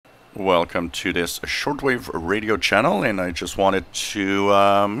Welcome to this shortwave radio channel, and I just wanted to,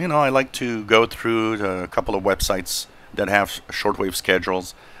 I like to go through a couple of websites that have shortwave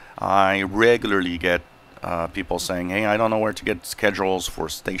schedules. I regularly get people saying, "Hey, I don't know where to get schedules for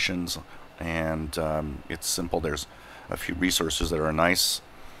stations," and it's simple. There's a few resources that are nice.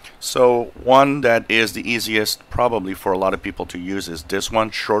 So one that is the easiest, probably for a lot of people to use, is this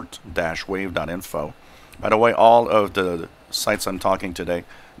one, short-wave.info. By the way, all of the sites I'm talking today,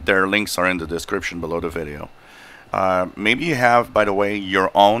 their links are in the description below the video. Maybe you have, by the way,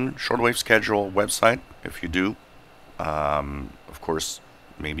 your own shortwave schedule website. If you do, of course,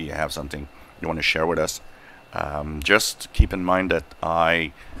 maybe you have something you want to share with us. Just keep in mind that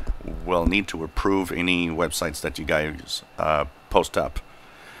I will need to approve any websites that you guys post up.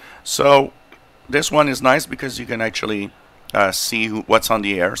 So this one is nice because you can actually see what's on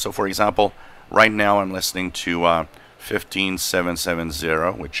the air. So for example, right now I'm listening to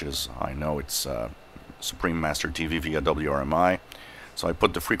 15770, which is, I know it's Supreme Master TV via WRMI. So I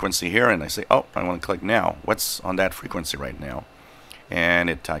put the frequency here and I say, oh, I want to click now. What's on that frequency right now? And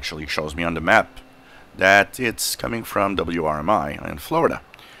it actually shows me on the map that it's coming from WRMI in Florida.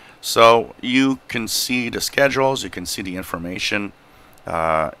 So you can see the schedules, you can see the information.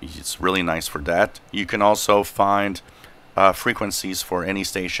 It's really nice for that. You can also find frequencies for any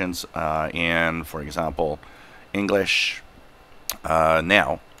stations in, for example, English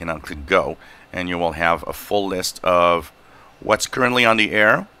now. Click go, and you will have a full list of what's currently on the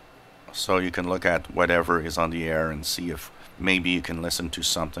air. So you can look at whatever is on the air and see if maybe you can listen to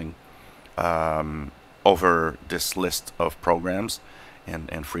something over this list of programs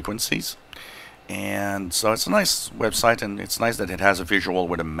and frequencies. And so it's a nice website, and it's nice that it has a visual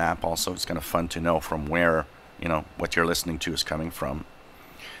with a map also. It's kind of fun to know from where, what you're listening to is coming from.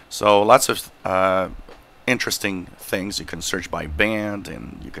 So lots of interesting things. You can search by band,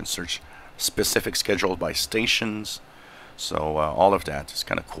 and you can search specific schedules by stations. So all of that is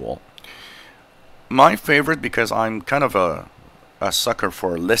kind of cool. My favorite, because I'm kind of a sucker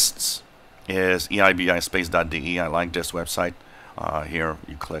for lists, is eibispace.de. I like this website. Here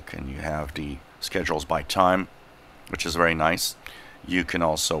you click and you have the schedules by time, which is very nice. You can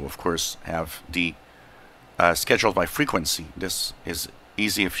also, of course, have the schedules by frequency. This is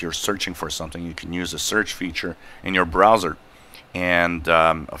easy if you're searching for something. You can use a search feature in your browser and,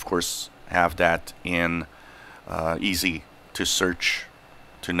 of course, have that in easy to search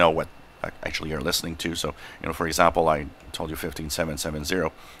to know what actually you're listening to. So, for example, I told you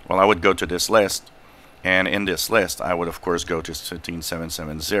 15770. Well, I would go to this list, and in this list, I would, of course, go to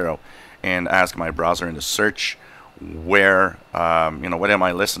 15770 and ask my browser in the search where, what am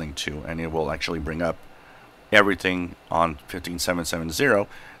I listening to? And it will actually bring up everything on 15770.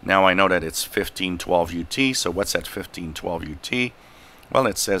 Now I know that it's 1512 UT. So what's at 1512 UT? Well,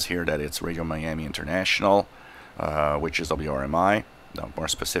 it says here that it's Radio Miami International, which is WRMI. Now, more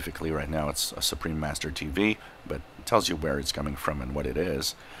specifically, right now it's a Supreme Master TV, but it tells you where it's coming from and what it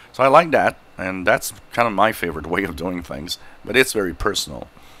is. So I like that, and that's kind of my favorite way of doing things, but it's very personal.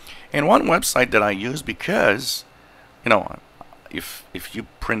 And one website that I use because, if you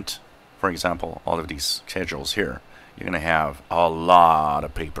print, for example, all of these schedules here, you're going to have a lot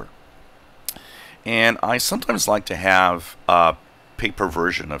of paper. And I sometimes like to have a paper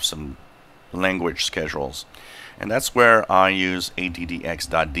version of some language schedules. And that's where I use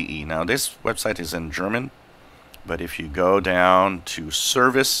addx.de. Now this website is in German, but if you go down to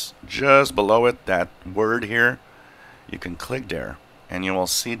service, just below it, that word here, you can click there and you will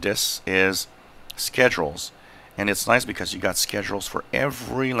see this is schedules. And it's nice because you got schedules for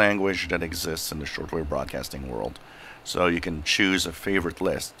every language that exists in the shortwave broadcasting world. So you can choose a favorite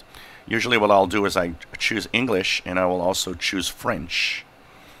list. Usually what I'll do is I choose English, and I will also choose French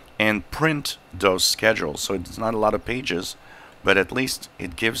and print those schedules. So it's not a lot of pages, but at least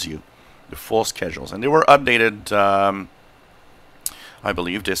it gives you the full schedules. And they were updated, I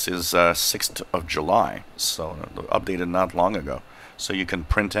believe this is 6th of July, so updated not long ago. So you can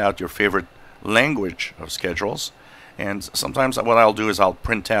print out your favorite language of schedules. And sometimes what I'll do is I'll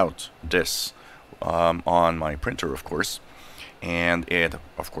print out this on my printer, of course. And it,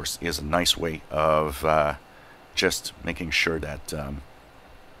 of course, is a nice way of just making sure that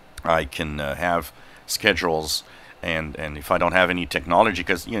I can have schedules, and if I don't have any technology,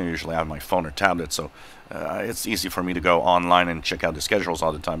 because usually I have my phone or tablet, so it's easy for me to go online and check out the schedules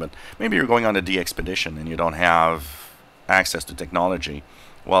all the time. But maybe you're going on a de-expedition and you don't have access to technology.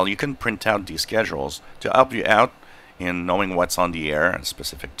 Well, you can print out these schedules to help you out in knowing what's on the air at a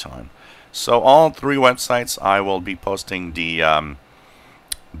specific time. So all three websites, I will be posting the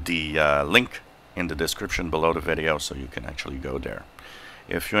link in the description below the video, so you can actually go there.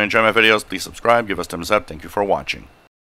 If you enjoy my videos, please subscribe, give us thumbs up. Thank you for watching.